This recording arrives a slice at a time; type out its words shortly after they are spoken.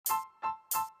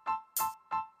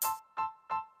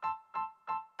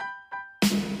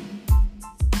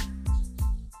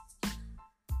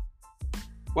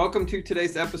Welcome to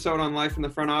today's episode on Life in the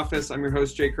Front Office. I'm your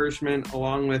host, Jake Hirschman,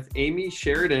 along with Amy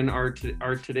Sheridan. Our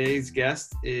today's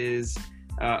guest is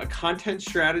a content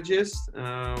strategist,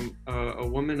 a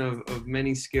woman of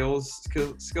many skill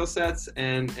sets,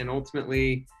 and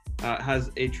ultimately has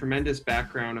a tremendous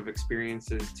background of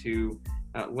experiences to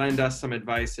lend us some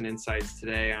advice and insights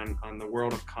today on the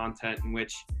world of content, in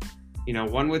which, you know,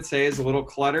 one would say is a little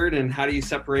cluttered, and how do you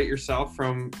separate yourself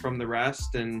from the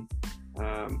rest? And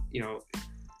you know,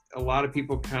 a lot of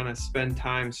people kind of spend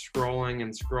time scrolling,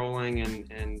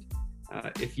 and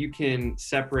if you can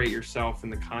separate yourself in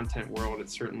the content world, it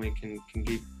certainly can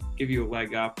give you a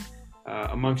leg up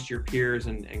amongst your peers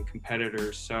and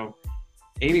competitors. So,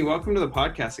 Amy, welcome to the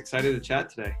podcast. Excited to chat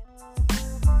today.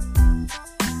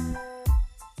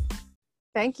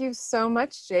 Thank you so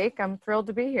much, Jake. I'm thrilled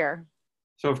to be here.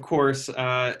 So, of course,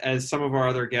 as some of our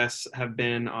other guests have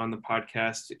been on the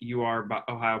podcast, you are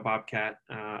Ohio Bobcat.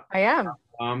 I am.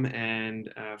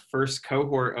 And first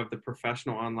cohort of the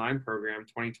Professional Online Program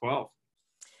 2012.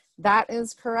 That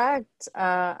is correct.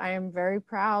 I am very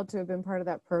proud to have been part of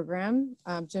that program.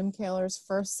 Jim Kaler's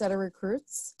first set of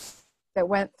recruits that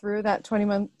went through that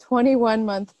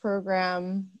 21-month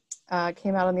program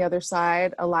came out on the other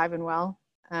side alive and well.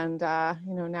 And,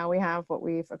 you know, now we have what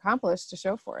we've accomplished to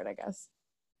show for it, I guess.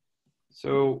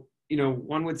 So, you know,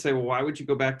 one would say, well, why would you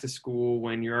go back to school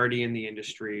when you're already in the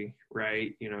industry,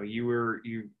 right? You know,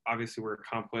 you obviously were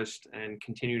accomplished and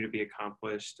continue to be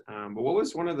accomplished. But what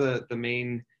was one of the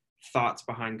main thoughts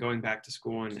behind going back to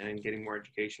school and getting more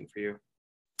education for you?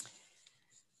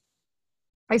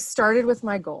 I started with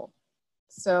my goal.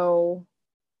 So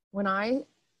when I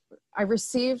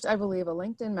received, I believe, a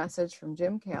LinkedIn message from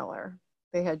Jim Kaler.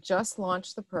 They had just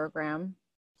launched the program.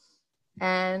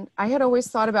 And I had always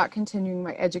thought about continuing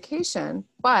my education,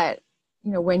 but,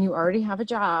 you know, when you already have a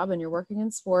job and you're working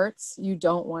in sports, you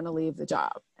don't want to leave the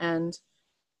job. And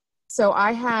so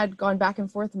I had gone back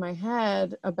and forth in my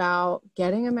head about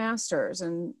getting a master's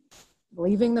and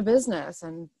leaving the business.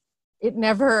 And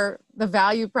the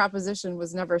value proposition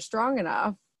was never strong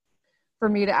enough for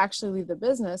me to actually leave the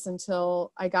business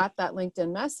until I got that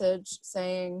LinkedIn message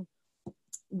saying,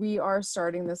 we are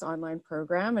starting this online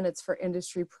program and it's for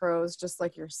industry pros just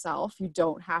like yourself. You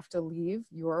don't have to leave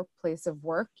your place of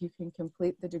work. You can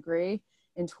complete the degree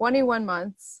in 21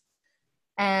 months.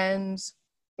 And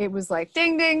it was like,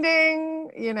 ding, ding,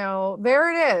 ding, you know,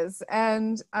 there it is.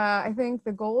 And I think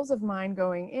the goals of mine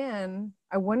going in,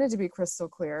 I wanted to be crystal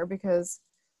clear because,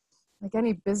 like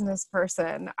any business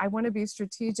person, I want to be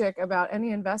strategic about any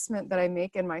investment that I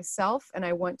make in myself, and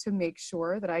I want to make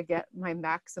sure that I get my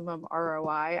maximum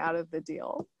ROI out of the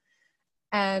deal.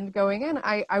 And going in,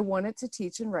 I wanted to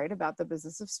teach and write about the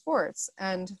business of sports.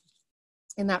 And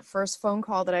in that first phone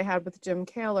call that I had with Jim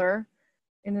Kaler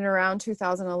in and around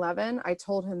 2011, I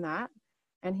told him that.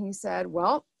 And he said,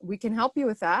 well, we can help you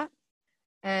with that.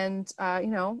 And, you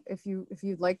know, if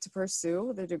you'd like to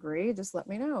pursue the degree, just let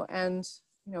me know. And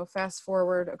you know, fast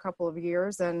forward a couple of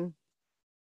years and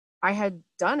I had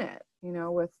done it, you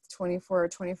know, with 24 or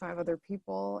 25 other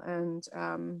people and,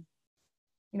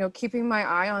 you know, keeping my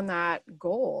eye on that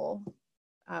goal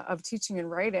of teaching and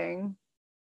writing.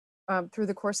 Through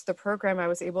the course of the program, I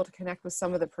was able to connect with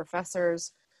some of the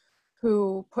professors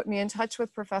who put me in touch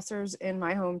with professors in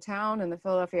my hometown in the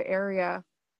Philadelphia area.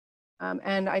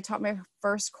 And I taught my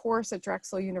first course at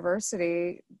Drexel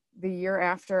University the year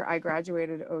after I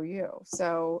graduated OU.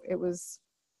 So it was,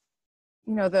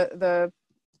 you know,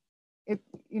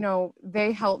 you know,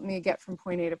 they helped me get from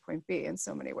point A to point B in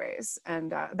so many ways.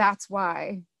 And that's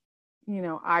why, you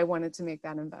know, I wanted to make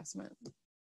that investment.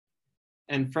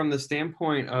 And from the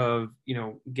standpoint of, you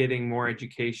know, getting more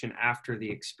education after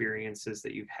the experiences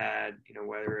that you've had, you know,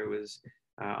 whether it was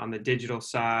on the digital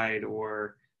side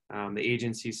or the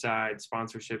agency side,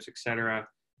 sponsorships, et cetera.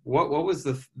 What was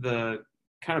the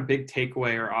kind of big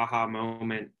takeaway or aha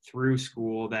moment through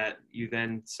school that you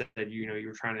then said, you know, you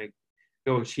were trying to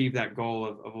go achieve that goal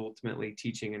of ultimately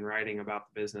teaching and writing about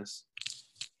the business?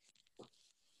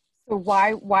 So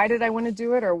why did I want to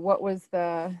do it, or what was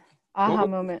the aha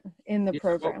moment in the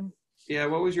program?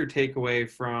 What was your takeaway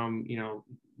from, you know,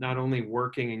 not only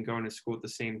working and going to school at the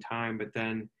same time, but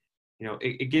then, you know,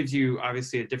 it gives you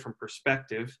obviously a different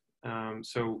perspective.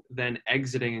 So then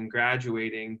exiting and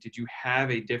graduating, did you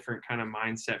have a different kind of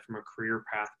mindset from a career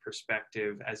path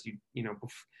perspective as you know,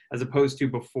 as opposed to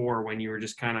before when you were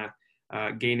just kind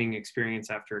of gaining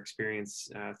experience after experience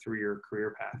through your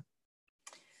career path?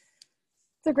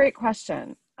 It's a great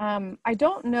question. I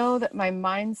don't know that my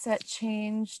mindset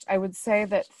changed. I would say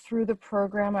that through the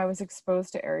program, I was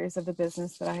exposed to areas of the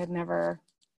business that I had never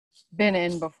been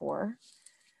in before.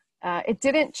 It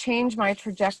didn't change my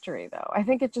trajectory though. I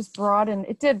think it just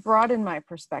did broaden my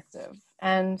perspective.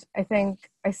 And I think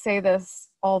I say this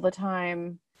all the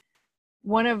time.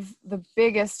 One of the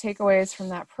biggest takeaways from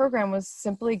that program was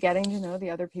simply getting to know the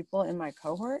other people in my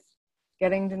cohort,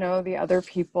 getting to know the other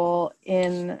people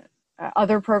in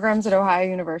other programs at Ohio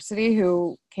University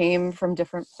who came from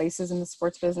different places in the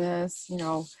sports business,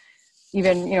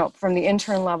 even, from the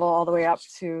intern level all the way up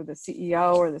to the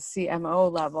CEO or the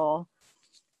CMO level.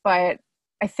 But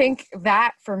I think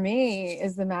that for me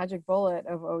is the magic bullet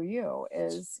of OU,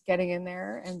 is getting in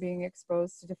there and being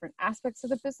exposed to different aspects of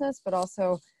the business, but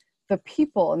also the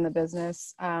people in the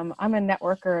business. I'm a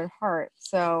networker at heart.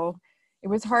 So it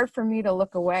was hard for me to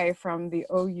look away from the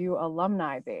OU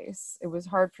alumni base. It was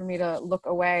hard for me to look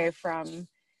away from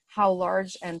how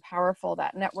large and powerful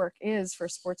that network is for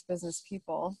sports business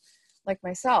people like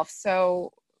myself.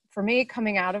 So for me,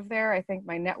 coming out of there, I think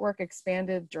my network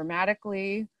expanded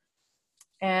dramatically.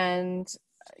 And,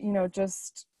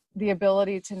 just the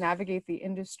ability to navigate the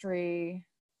industry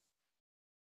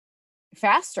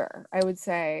faster, I would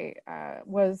say,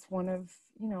 was one of,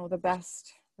 the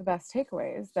best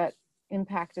takeaways that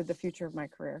impacted the future of my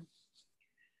career.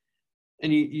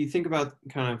 And you think about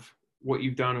kind of what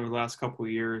you've done over the last couple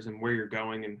of years and where you're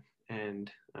going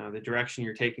and the direction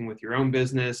you're taking with your own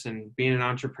business and being an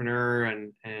entrepreneur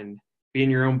and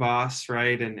being your own boss,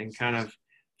 right? And kind of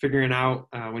figuring out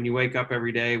when you wake up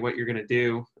every day what you're going to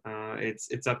do.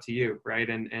 It's up to you, right?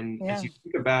 And Yeah. As you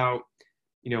think about,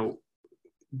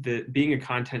 the being a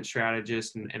content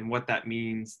strategist and what that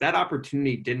means, that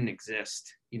opportunity didn't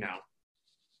exist,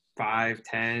 5,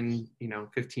 10,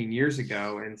 15 years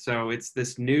ago. And so it's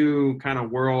this new kind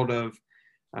of world of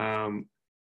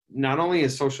not only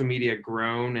has social media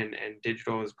grown and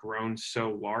digital has grown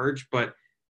so large, but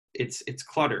it's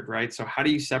cluttered, right? So how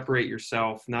do you separate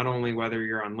yourself, not only whether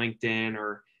you're on LinkedIn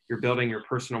or you're building your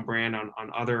personal brand on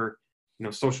other,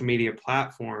 social media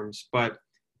platforms, but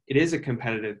it is a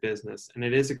competitive business and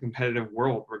it is a competitive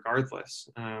world regardless.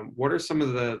 What are some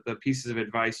of the pieces of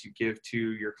advice you give to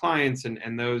your clients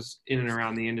and those in and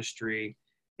around the industry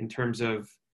in terms of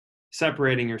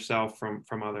separating yourself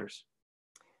from others?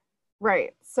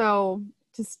 Right. So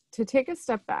to take a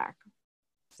step back,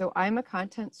 so I'm a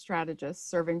content strategist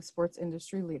serving sports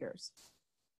industry leaders.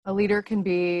 A leader can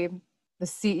be the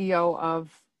CEO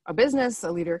of a business,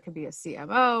 a leader can be a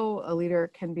CMO, a leader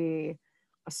can be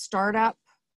a startup,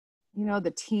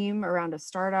 the team around a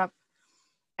startup.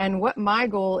 And what my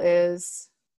goal is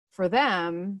for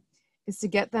them is to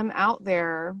get them out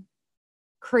there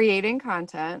creating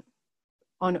content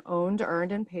on owned,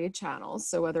 earned, and paid channels.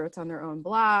 So whether it's on their own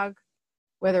blog,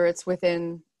 whether it's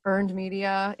within earned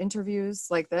media interviews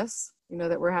like this,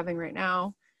 that we're having right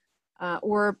now,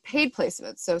 or paid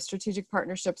placements. So strategic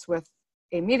partnerships with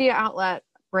a media outlet,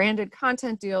 branded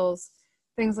content deals,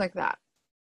 things like that.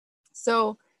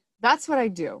 So that's what I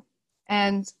do.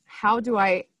 And how do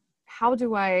I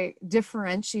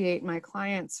differentiate my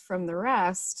clients from the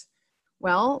rest?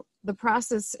 Well, the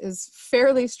process is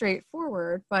fairly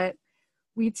straightforward, but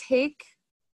we take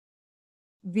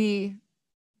the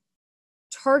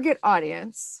target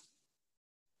audience,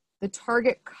 the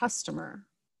target customer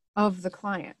of the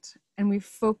client, and we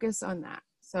focus on that.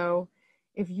 So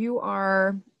if you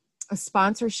are a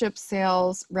sponsorship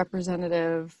sales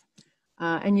representative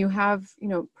and you have,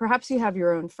 perhaps you have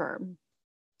your own firm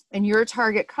and your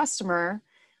target customer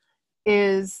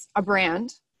is a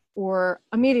brand or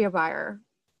a media buyer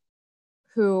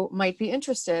who might be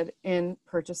interested in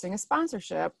purchasing a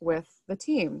sponsorship with the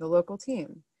team, the local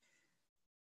team.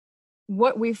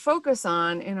 What we focus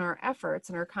on in our efforts,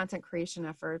 in our content creation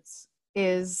efforts,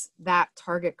 is that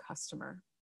target customer.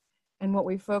 And what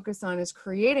we focus on is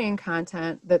creating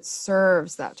content that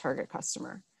serves that target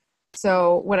customer.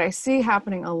 So what I see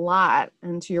happening a lot,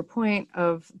 and to your point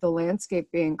of the landscape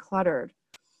being cluttered,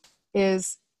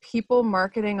 is people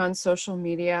marketing on social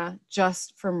media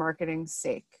just for marketing's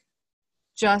sake,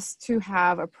 just to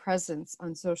have a presence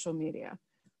on social media,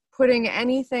 putting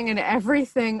anything and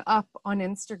everything up on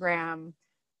Instagram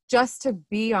just to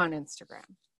be on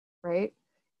Instagram, right?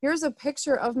 Here's a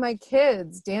picture of my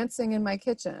kids dancing in my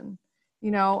kitchen.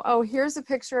 Oh, here's a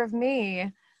picture of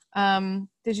me.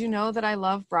 Did you know that I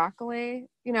love broccoli?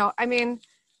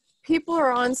 People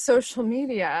are on social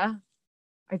media.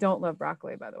 I don't love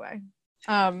broccoli, by the way.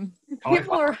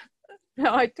 People are,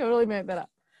 no, I totally made that up.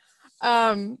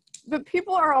 But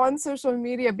people are on social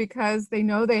media because they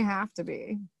know they have to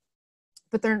be.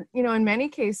 But they're, in many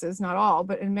cases, not all,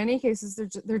 but in many cases,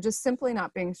 they're just simply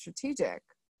not being strategic.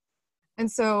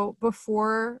 And so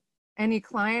before any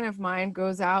client of mine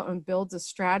goes out and builds a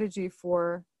strategy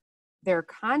for their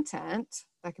content,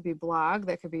 That could be blog,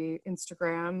 that could be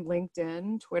Instagram,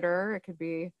 LinkedIn, Twitter. It could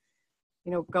be,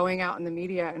 going out in the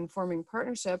media and forming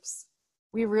partnerships.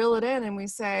 We reel it in and we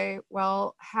say,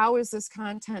 well, how is this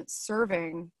content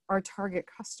serving our target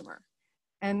customer?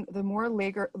 And the more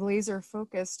laser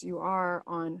focused you are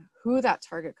on who that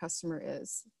target customer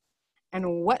is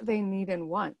and what they need and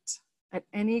want at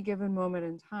any given moment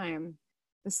in time,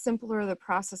 the simpler the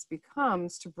process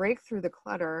becomes to break through the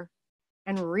clutter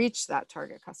and reach that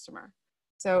target customer.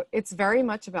 So it's very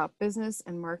much about business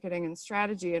and marketing and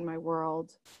strategy in my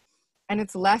world. And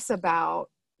it's less about,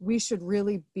 we should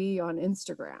really be on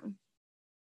Instagram.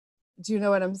 Do you know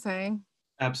what I'm saying?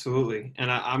 Absolutely.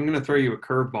 And I'm going to throw you a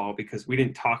curveball because we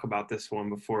didn't talk about this one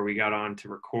before we got on to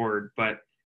record, but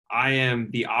I am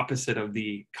the opposite of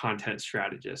the content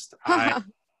strategist. I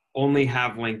only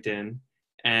have LinkedIn,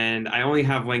 and I only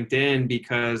have LinkedIn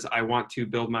because I want to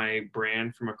build my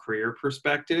brand from a career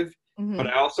perspective, but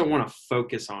I also want to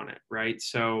focus on it, right?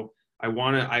 So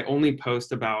I only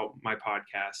post about my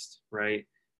podcast, right?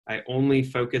 I only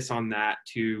focus on that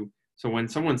so when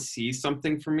someone sees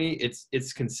something from me,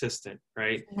 it's consistent,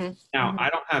 right? Now, I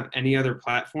don't have any other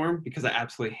platform because I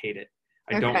absolutely hate it.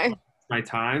 I don't want my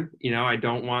time, I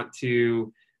don't want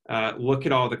to look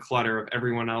at all the clutter of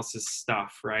everyone else's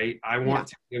stuff, right? I want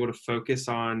to be able to focus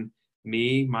on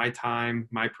me, my time,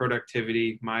 my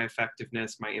productivity, my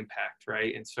effectiveness, my impact,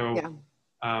 right? And so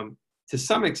to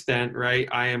some extent, right,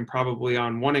 I am probably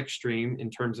on one extreme in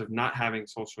terms of not having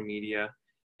social media.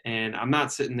 And I'm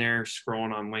not sitting there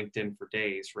scrolling on LinkedIn for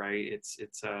days, right?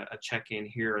 It's a check-in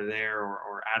here or there,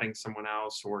 or adding someone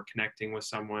else, or connecting with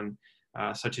someone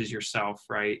such as yourself,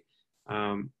 right?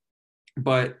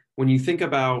 But when you think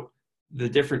about the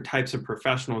different types of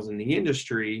professionals in the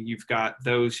industry, you've got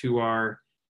those who are,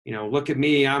 look at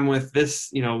me, I'm with this,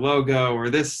 logo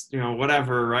or this,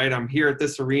 whatever, right? I'm here at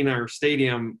this arena or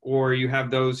stadium. Or you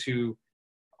have those who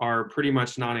are pretty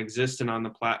much non-existent on the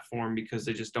platform because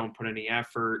they just don't put any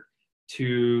effort,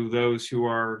 to those who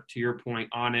are, to your point,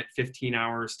 on it 15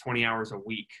 hours, 20 hours a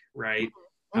week, right?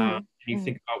 And you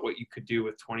think about what you could do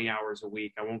with 20 hours a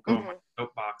week. I won't go in my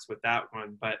soapbox with that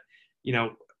one, but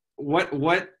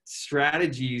what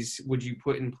strategies would you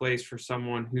put in place for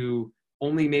someone who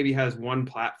only maybe has one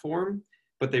platform,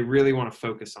 but they really want to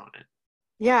focus on it?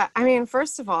 Yeah, I mean,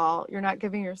 first of all, you're not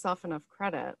giving yourself enough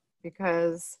credit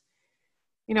because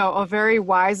a very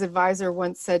wise advisor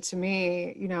once said to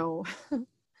me,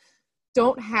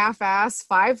 don't half-ass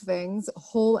 5 things,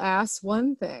 whole-ass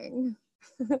one thing.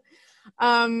 If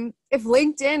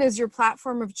LinkedIn is your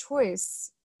platform of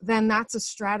choice, then that's a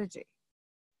strategy.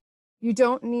 You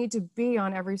don't need to be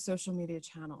on every social media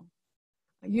channel.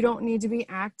 You don't need to be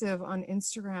active on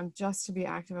Instagram just to be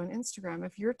active on Instagram.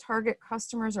 If your target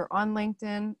customers are on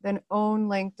LinkedIn, then own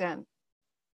LinkedIn.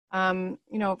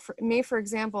 For me, for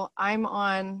example, I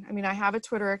have a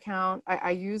Twitter account.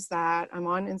 I use that. I'm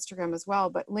on Instagram as well,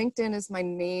 but LinkedIn is my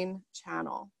main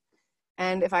channel.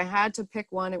 And if I had to pick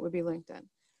one, it would be LinkedIn.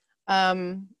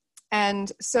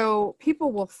 And so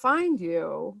people will find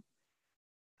you.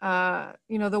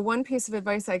 The one piece of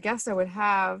advice I guess I would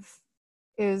have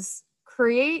is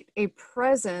create a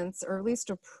presence, or at least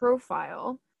a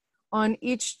profile, on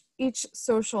each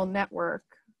social network,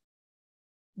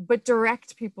 but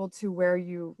direct people to where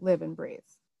you live and breathe,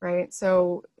 right?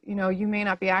 So, you may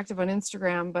not be active on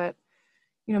Instagram, but,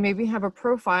 maybe have a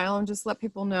profile and just let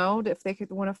people know that if they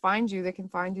want to find you, they can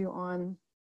find you on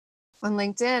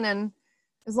LinkedIn. And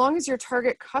as long as your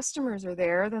target customers are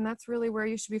there, then that's really where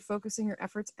you should be focusing your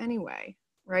efforts anyway,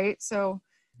 right? So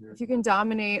if you can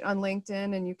dominate on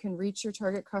LinkedIn and you can reach your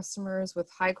target customers with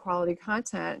high quality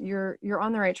content, you're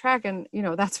on the right track. And,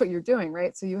 that's what you're doing,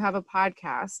 right? So you have a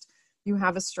podcast, you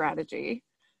have a strategy,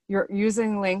 you're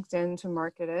using LinkedIn to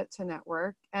market it, to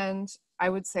network. And I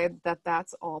would say that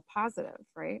that's all positive,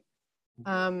 right?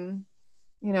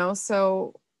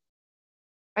 So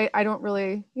I don't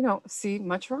really, see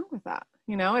much wrong with that.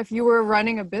 If you were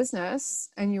running a business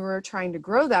and you were trying to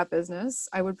grow that business,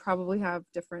 I would probably have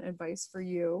different advice for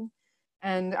you.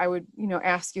 And I would,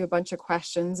 ask you a bunch of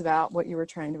questions about what you were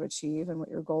trying to achieve and what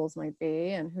your goals might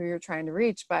be and who you're trying to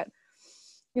reach. But,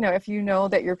 if you know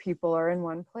that your people are in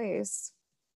one place,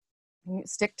 you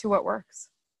stick to what works.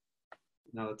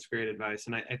 No, that's great advice.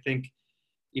 And I think,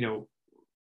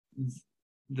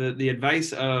 the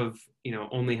advice of,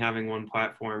 only having one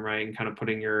platform, right, and kind of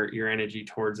putting your energy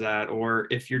towards that, or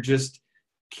if you're just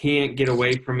can't get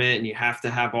away from it and you have to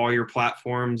have all your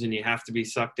platforms and you have to be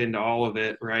sucked into all of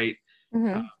it, right?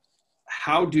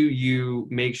 How do you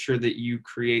make sure that you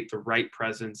create the right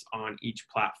presence on each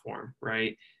platform,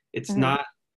 right? It's not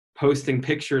posting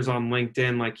pictures on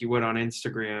LinkedIn like you would on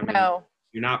Instagram. No.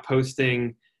 You're not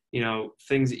posting,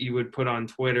 things that you would put on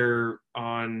Twitter,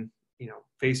 on,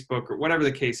 Facebook, or whatever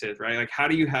the case is, right? Like, how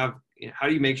do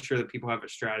you make sure that people have a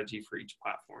strategy for each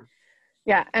platform?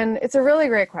 Yeah, and it's a really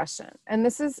great question. And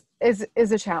this is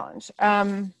a challenge.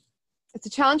 It's a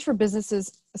challenge for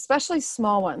businesses, especially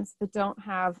small ones that don't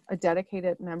have a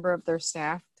dedicated member of their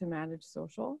staff to manage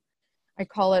social. I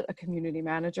call it a community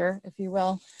manager, if you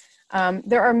will.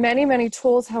 There are many, many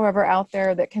tools, however, out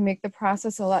there that can make the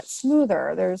process a lot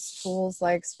smoother. There's tools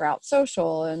like Sprout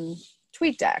Social and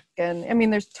TweetDeck. And I mean,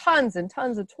 there's tons and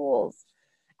tons of tools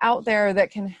out there that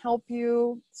can help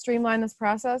you streamline this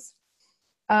process.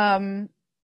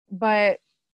 But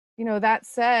that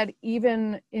said,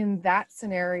 even in that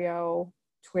scenario,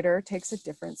 Twitter takes a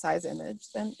different size image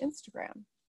than Instagram.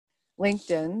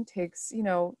 LinkedIn takes,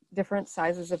 different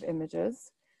sizes of images.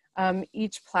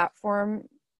 Each platform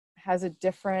has a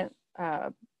different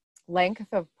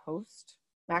length of post,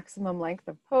 maximum length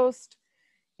of post.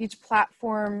 Each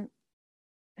platform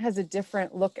has a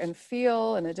different look and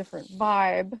feel and a different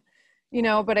vibe,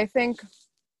 but I think,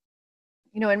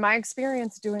 in my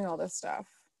experience doing all this stuff,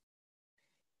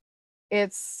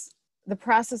 the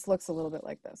process looks a little bit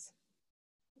like this.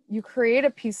 You create a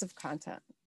piece of content,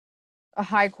 a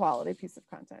high quality piece of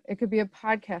content. It could be a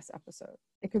podcast episode.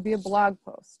 It could be a blog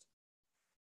post.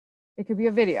 It could be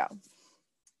a video.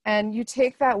 And you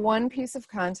take that one piece of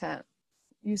content,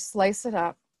 you slice it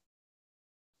up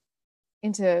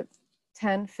into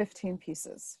 10, 15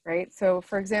 pieces, right? So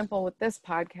for example, with this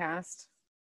podcast,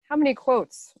 how many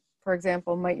quotes, for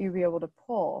example, might you be able to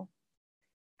pull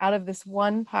out of this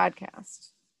one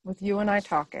podcast with you and I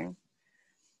talking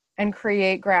and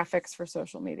create graphics for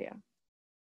social media?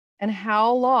 And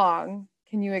how long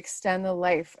can you extend the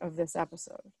life of this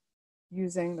episode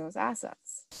using those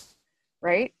assets,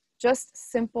 right? Just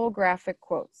simple graphic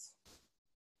quotes.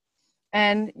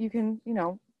 And you can,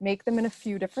 make them in a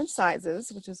few different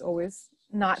sizes, which is always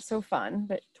not so fun,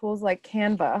 but tools like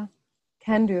Canva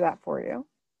can do that for you.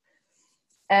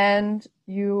 And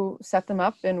you set them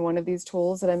up in one of these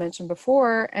tools that I mentioned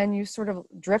before, and you sort of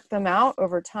drip them out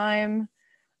over time.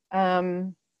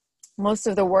 Most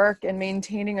of the work in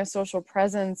maintaining a social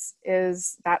presence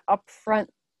is that upfront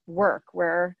work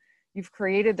where you've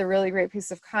created the really great piece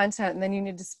of content, and then you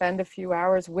need to spend a few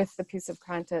hours with the piece of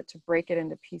content to break it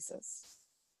into pieces.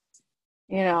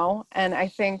 And I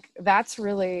think that's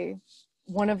really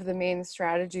one of the main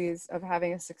strategies of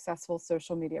having a successful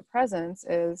social media presence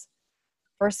is,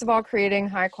 first of all, creating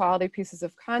high quality pieces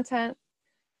of content.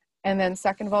 And then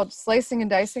second of all, slicing and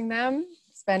dicing them,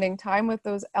 spending time with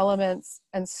those elements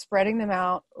and spreading them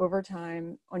out over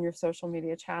time on your social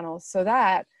media channels so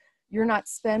that you're not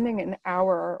spending an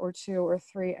hour or 2 or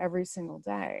 3 every single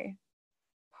day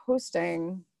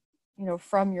posting,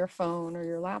 from your phone or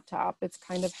your laptop. It's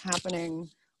kind of happening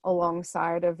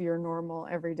alongside of your normal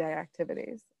everyday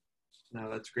activities. No,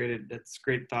 that's great. That's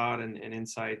great thought and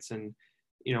insights. And,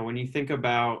 when you think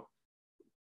about,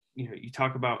 you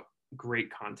talk about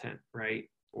great content, right?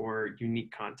 Or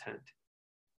unique content.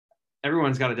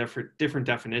 Everyone's got a different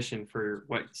definition for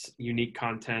what's unique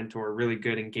content or really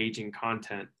good engaging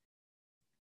content.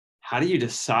 How do you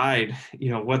decide,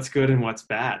 what's good and what's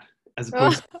bad as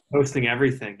opposed to posting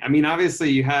everything? I mean,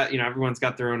 obviously you have, everyone's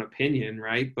got their own opinion,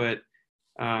 right? But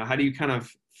how do you kind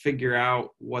of figure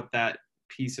out what that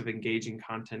piece of engaging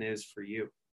content is for you?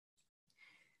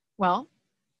 Well,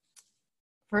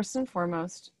 first and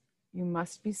foremost, you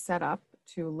must be set up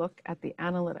to look at the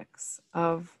analytics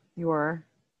of your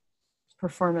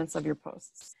performance of your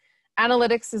posts.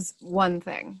 Analytics is one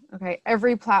thing, okay?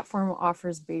 Every platform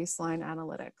offers baseline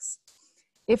analytics.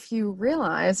 If you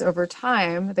realize over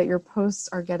time that your posts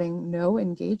are getting no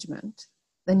engagement,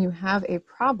 then you have a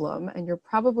problem and you're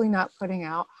probably not putting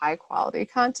out high quality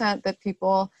content that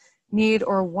people need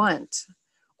or want.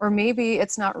 Or maybe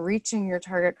it's not reaching your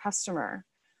target customer.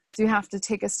 So you have to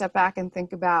take a step back and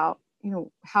think about,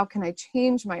 how can I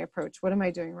change my approach? What am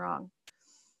I doing wrong?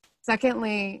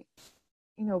 Secondly,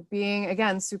 being,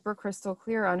 again, super crystal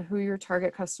clear on who your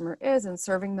target customer is and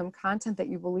serving them content that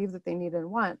you believe that they need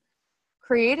and want.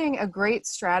 Creating a great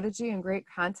strategy and great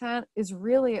content is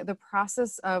really the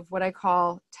process of what I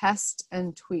call test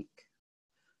and tweak.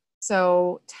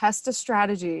 So test a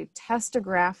strategy, test a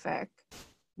graphic,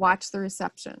 watch the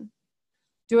reception.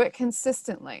 Do it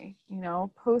consistently,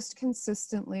 post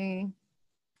consistently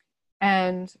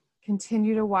and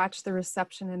continue to watch the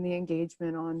reception and the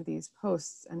engagement on these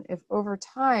posts. And if over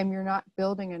time you're not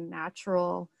building a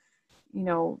natural,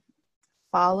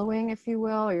 following, if you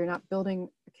will, or you're not building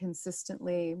a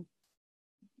consistently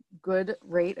good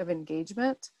rate of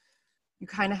engagement, you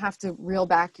kind of have to reel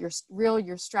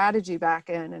your strategy back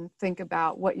in and think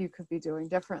about what you could be doing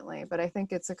differently. But I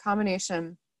think it's a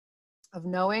combination of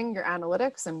knowing your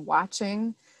analytics and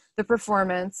watching the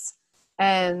performance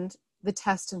and the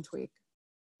test and tweak,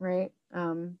 right?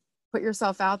 Put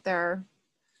yourself out there.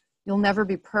 You'll never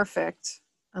be perfect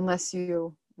unless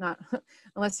you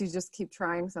just keep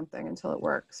trying something until it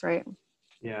works, right?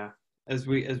 Yeah. As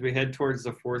we head towards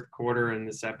the fourth quarter in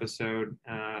this episode,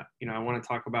 I want to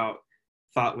talk about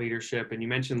thought leadership, and you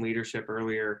mentioned leadership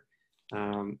earlier.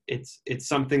 It's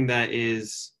something that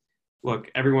is, look,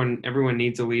 everyone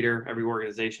needs a leader. Every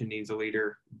organization needs a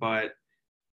leader, but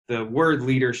the word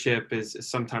leadership is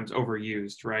sometimes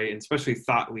overused, right? And especially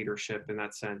thought leadership in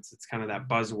that sense. It's kind of that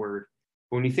buzzword.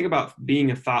 But when you think about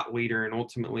being a thought leader and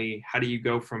ultimately how do you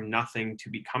go from nothing to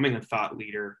becoming a thought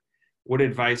leader, what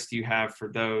advice do you have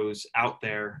for those out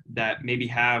there that maybe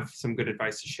have some good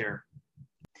advice to share?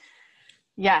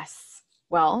 Yes.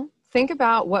 Well, think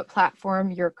about what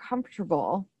platform you're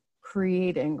comfortable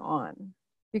creating on.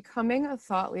 Becoming a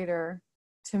thought leader,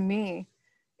 to me,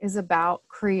 is about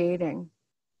creating,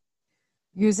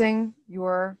 using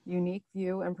your unique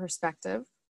view and perspective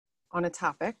on a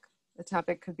topic. The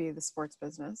topic could be the sports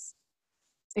business.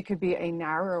 It could be a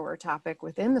narrower topic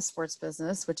within the sports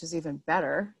business, which is even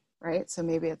better, right? So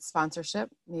maybe it's sponsorship,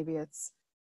 maybe it's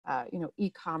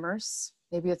e-commerce,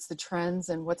 maybe it's the trends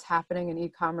and what's happening in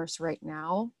e-commerce right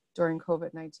now during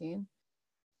COVID-19.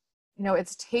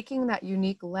 It's taking that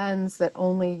unique lens that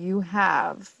only you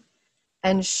have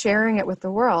and sharing it with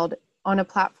the world on a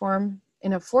platform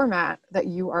in a format that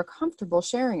you are comfortable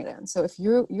sharing it in. So if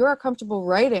you are comfortable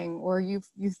writing, or you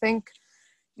think,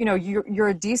 you're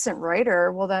a decent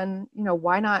writer, well then,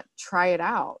 why not try it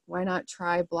out? Why not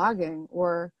try blogging?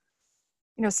 Or,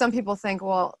 some people think,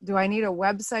 well, do I need a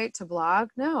website to blog?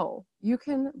 No, you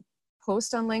can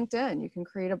post on LinkedIn. You can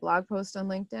create a blog post on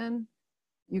LinkedIn.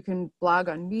 You can blog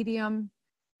on Medium.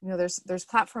 There's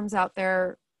platforms out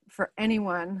there for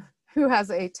anyone who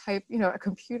has a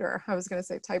computer. I was going to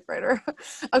say typewriter,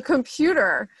 a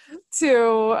computer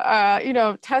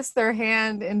to, test their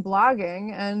hand in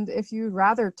blogging. And if you'd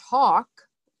rather talk,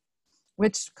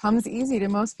 which comes easy to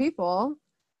most people,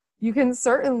 you can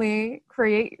certainly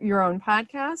create your own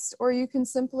podcast, or you can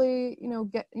simply,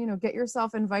 get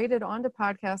yourself invited onto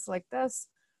podcasts like this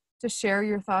to share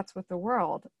your thoughts with the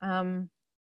world. And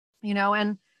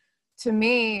to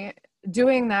me,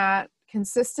 doing that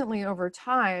consistently over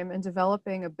time and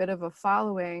developing a bit of a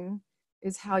following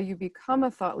is how you become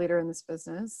a thought leader in this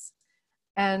business.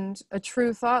 And a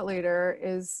true thought leader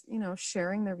is,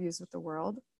 sharing their views with the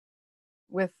world,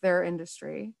 with their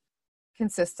industry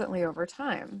consistently over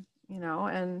time,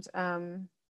 and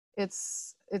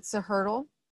it's a hurdle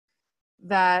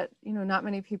that, not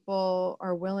many people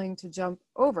are willing to jump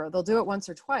over. They'll do it once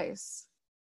or twice,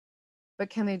 but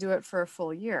can they do it for a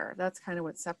full year? That's kind of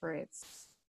what separates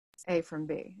A from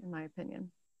B, in my opinion.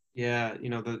 Yeah,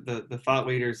 the thought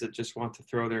leaders that just want to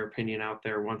throw their opinion out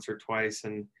there once or twice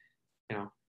and,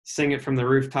 sing it from the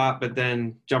rooftop, but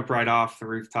then jump right off the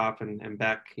rooftop and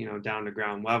back, down to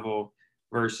ground level,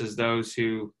 versus those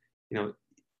who,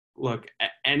 look,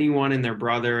 anyone and their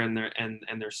brother and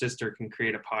their sister can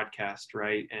create a podcast,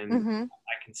 right? And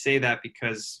I can say that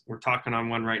because we're talking on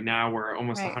one right now. We're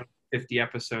almost 150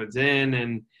 episodes in,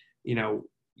 and,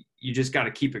 you just got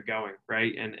to keep it going,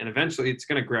 right? And eventually it's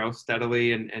going to grow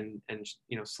steadily and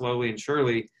slowly and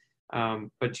surely.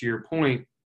 But to your point,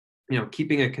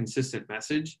 keeping a consistent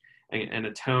message and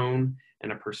a tone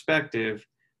and a perspective.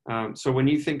 So when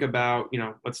you think about,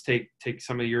 let's take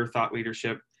some of your thought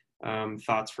leadership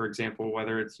thoughts, for example,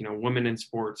 whether it's, women in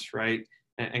sports, right?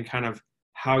 And kind of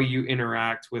how you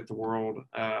interact with the world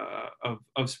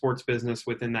of sports business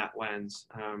within that lens,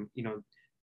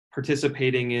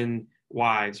 participating in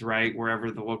WIVES, right?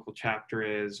 Wherever the local chapter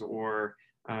is, or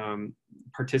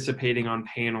participating on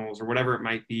panels or whatever it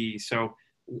might be. So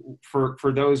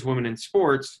for those women in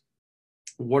sports,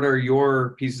 what are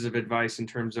your pieces of advice in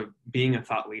terms of being a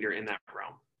thought leader in that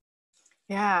realm?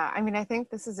 Yeah, I think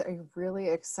this is a really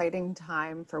exciting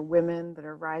time for women that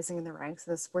are rising in the ranks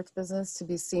of the sports business to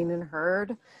be seen and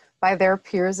heard by their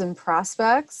peers and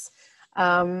prospects.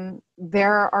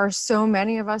 There are so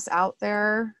many of us out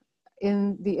there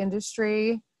in the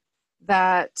industry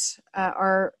that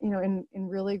are, in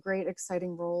really great,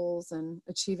 exciting roles and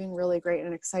achieving really great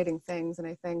and exciting things. And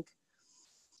I think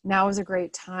now is a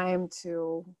great time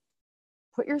to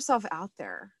put yourself out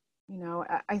there.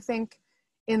 I think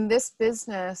in this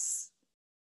business,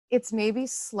 it's maybe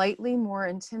slightly more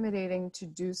intimidating to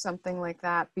do something like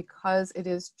that because it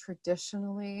is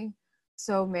traditionally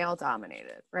so male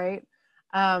dominated, right?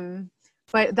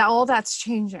 But all that's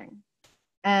changing.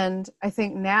 And I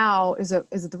think now is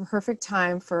the perfect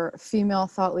time for female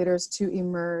thought leaders to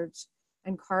emerge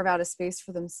and carve out a space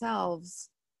for themselves,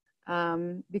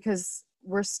 because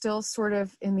we're still sort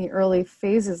of in the early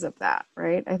phases of that,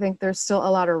 right? I think there's still a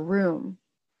lot of room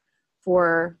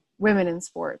for women in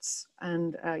sports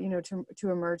and, to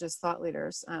emerge as thought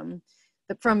leaders.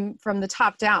 From the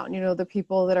top down, the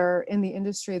people that are in the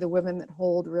industry, the women that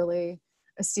hold really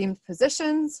esteemed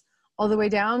positions, all the way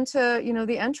down to,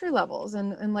 the entry levels.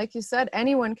 And like you said,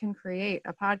 anyone can create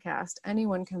a podcast,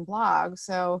 anyone can blog.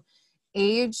 So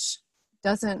age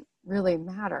doesn't really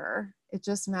matter. It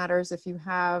just matters if you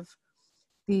have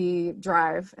the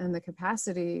drive and the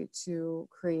capacity to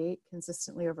create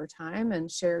consistently over time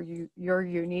and share your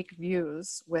unique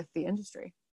views with the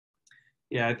industry.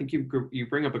 Yeah, I think you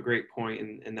bring up a great point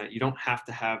in that you don't have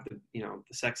to have the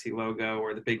sexy logo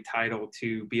or the big title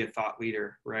to be a thought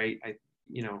leader, right?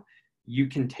 You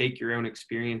can take your own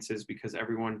experiences, because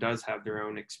everyone does have their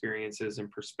own experiences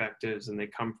and perspectives, and they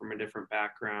come from a different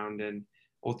background, and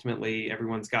ultimately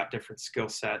everyone's got different skill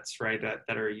sets, right,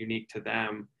 that are unique to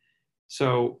them.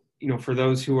 So, for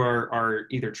those who are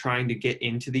either trying to get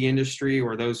into the industry,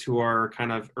 or those who are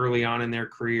kind of early on in their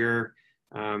career,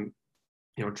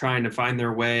 trying to find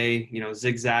their way,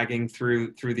 zigzagging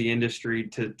through the industry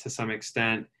to some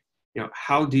extent,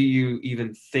 how do you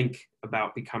even think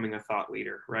about becoming a thought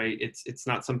leader, right? It's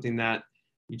not something that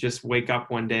you just wake up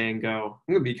one day and go,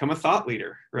 I'm going to become a thought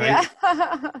leader, right?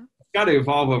 Yeah. It's got to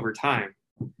evolve over time.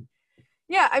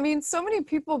 Yeah, I mean, so many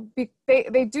people,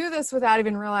 they do this without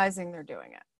even realizing they're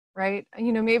doing it, right?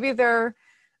 Maybe they're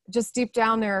just deep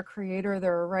down, they're a creator,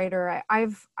 they're a writer.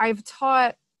 I've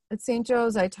taught at St.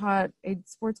 Joe's, I taught a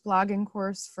sports blogging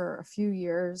course for a few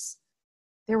years.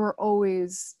 There were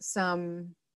always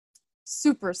some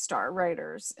superstar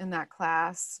writers in that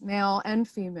class, male and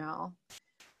female.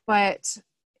 But,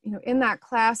 in that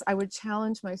class, I would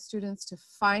challenge my students to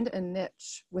find a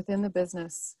niche within the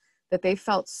business that they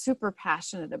felt super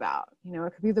passionate about.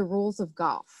 It could be the rules of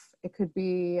golf. It could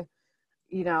be,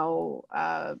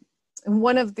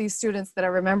 one of these students that I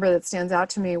remember that stands out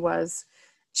to me was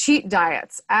cheat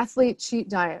diets, athlete cheat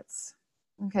diets.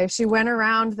 Okay, she went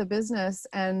around the business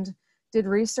and did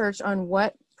research on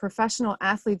what professional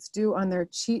athletes do on their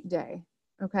cheat day.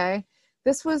 Okay,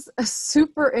 this was a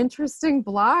super interesting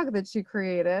blog that she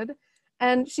created,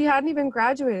 and she hadn't even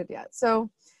graduated yet. So,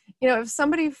 if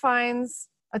somebody finds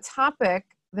a topic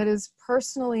that is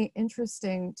personally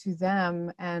interesting to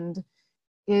them and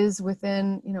is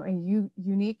within, a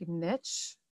unique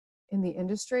niche in the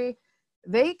industry,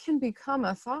 they can become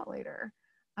a thought leader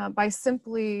by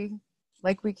simply,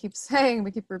 like we keep saying,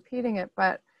 we keep repeating it,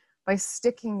 but by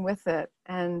sticking with it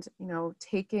and,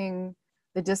 taking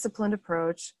the disciplined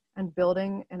approach and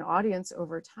building an audience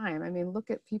over time. I mean, look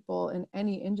at people in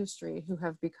any industry who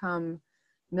have become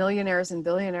millionaires and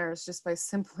billionaires just by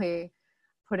simply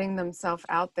putting themselves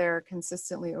out there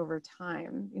consistently over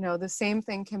time. The same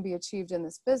thing can be achieved in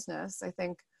this business. I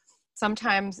think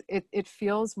sometimes it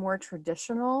feels more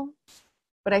traditional,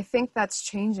 but I think that's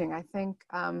changing. I think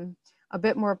a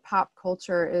bit more pop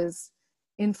culture is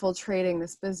infiltrating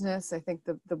this business. I think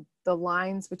the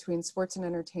lines between sports and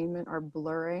entertainment are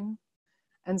blurring.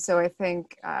 And so I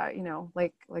think,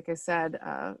 like I said,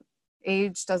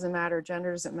 age doesn't matter,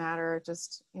 gender doesn't matter. It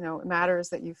just, it matters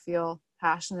that you feel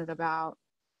passionate about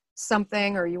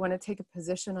something, or you want to take a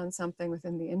position on something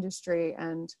within the industry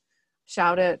and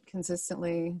shout it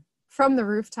consistently from the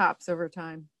rooftops over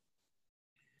time.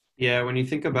 Yeah, when you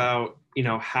think about,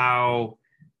 how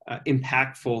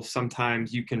impactful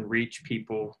sometimes you can reach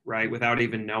people, right, without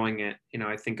even knowing it.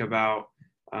 I think about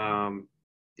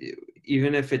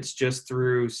even if it's just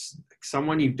through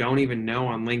someone you don't even know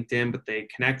on LinkedIn, but they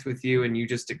connect with you and you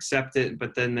just accept it,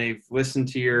 but then they've listened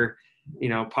to your,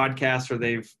 podcast, or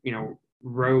they've,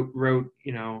 wrote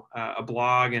a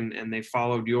blog and they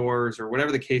followed yours, or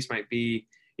whatever the case might be.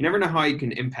 You never know how you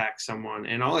can impact someone,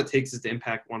 and all it takes is to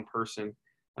impact one person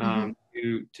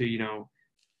to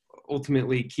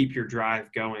ultimately keep your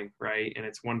drive going, right? And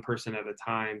it's one person at a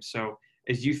time. So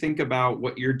as you think about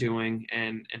what you're doing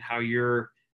and how you're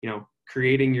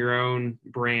creating your own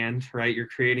brand, right, you're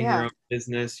creating your own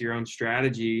business, your own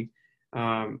strategy,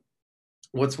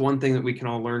 what's one thing that we can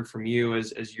all learn from you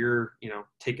as you're,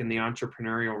 taking the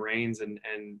entrepreneurial reins and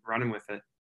running with it?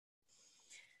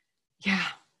 Yeah.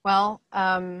 Well,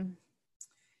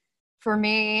 for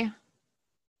me,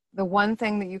 the one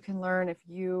thing that you can learn if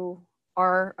you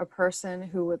are a person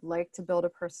who would like to build a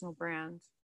personal brand,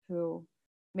 who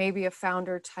may be a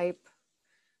founder type,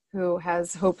 who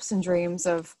has hopes and dreams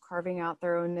of carving out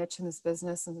their own niche in this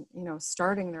business and,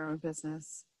 starting their own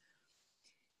business,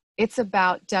 it's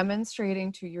about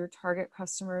demonstrating to your target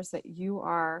customers that you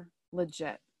are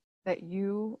legit, that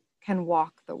you can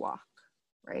walk the walk,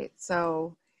 right?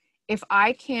 So if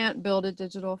I can't build a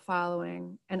digital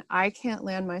following and I can't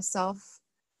land myself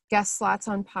guest slots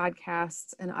on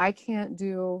podcasts and I can't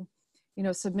do,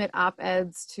 submit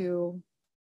op-eds to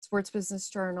Sports Business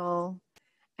Journal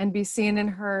and be seen and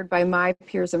heard by my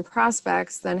peers and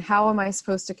prospects, then how am I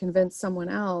supposed to convince someone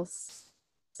else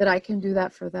that I can do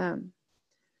that for them?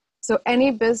 So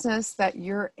any business that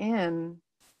you're in,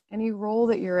 any role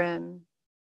that you're in,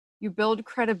 you build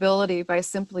credibility by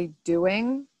simply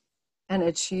doing and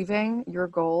achieving your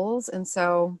goals. And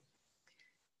so,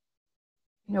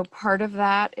 part of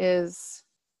that is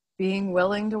being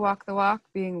willing to walk the walk,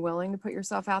 being willing to put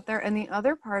yourself out there. And the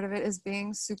other part of it is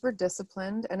being super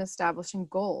disciplined and establishing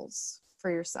goals for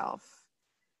yourself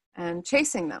and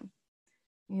chasing them.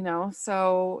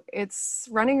 So it's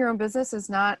running your own business is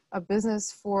not a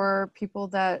business for people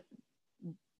that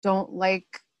don't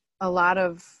like a lot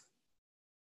of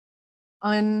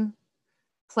unplanned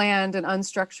and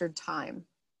unstructured time.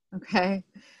 Okay.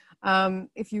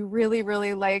 If you really,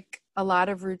 really like a lot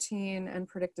of routine and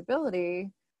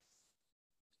predictability,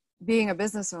 being a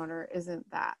business owner isn't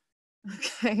that.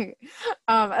 Okay.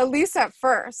 At least at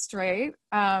first, right?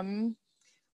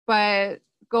 But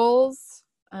goals,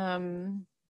 the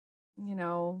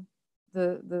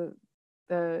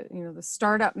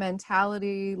startup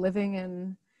mentality, living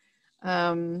in,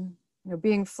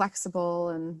 being flexible,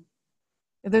 and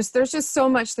there's just so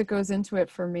much that goes into it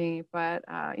for me. But,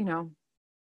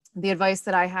 the advice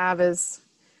that I have is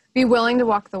be willing to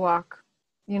walk the walk,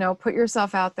 put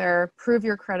yourself out there, prove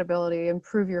your credibility and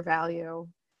prove your value,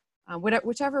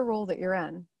 whichever role that you're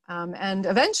in. And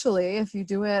eventually, if you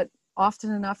do it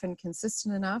often enough and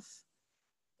consistent enough,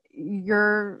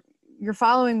 your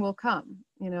following will come.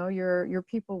 Your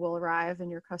people will arrive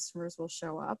and your customers will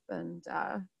show up, and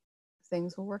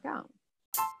things will work out.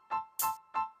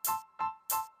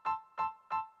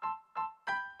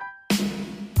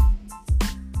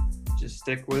 Just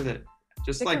stick with it.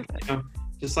 Just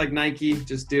like Nike,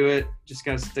 just do it. Just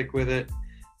got to stick with it.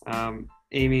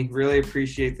 Amy, really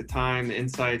appreciate the time, the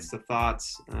insights, the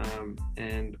thoughts,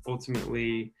 and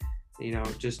ultimately,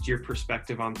 just your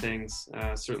perspective on things.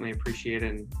 Certainly appreciate it,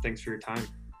 and thanks for your time.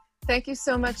 Thank you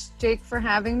so much, Jake, for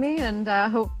having me, and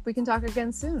hope we can talk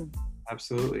again soon.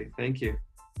 Absolutely. Thank you.